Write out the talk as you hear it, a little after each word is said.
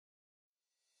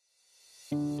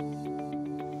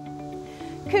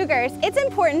Cougars, it's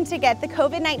important to get the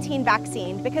COVID-19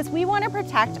 vaccine because we want to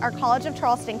protect our College of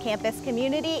Charleston campus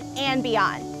community and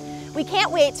beyond. We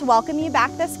can't wait to welcome you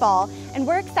back this fall, and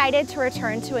we're excited to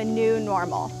return to a new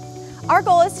normal. Our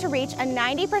goal is to reach a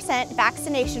 90%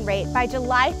 vaccination rate by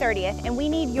July 30th, and we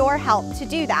need your help to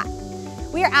do that.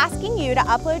 We are asking you to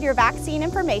upload your vaccine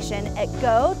information at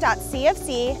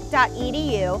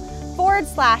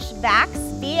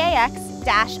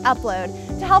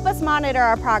go.cofc.edu/vax-upload to help us monitor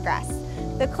our progress.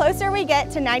 The closer we get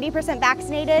to 90%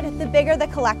 vaccinated, the bigger the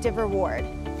collective reward.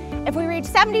 If we reach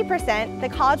 70%, the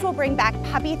college will bring back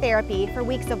puppy therapy for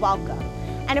weeks of welcome.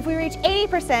 And if we reach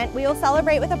 80%, we will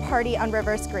celebrate with a party on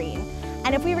Rivers Green.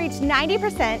 And if we reach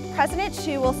 90%, President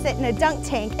Chu will sit in a dunk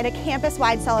tank at a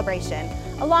campus-wide celebration,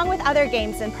 along with other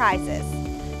games and prizes.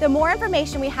 The more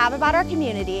information we have about our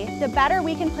community, the better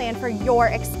we can plan for your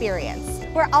experience.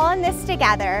 We're all in this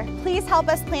together. Please help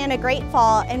us plan a great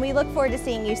fall, and we look forward to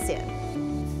seeing you soon.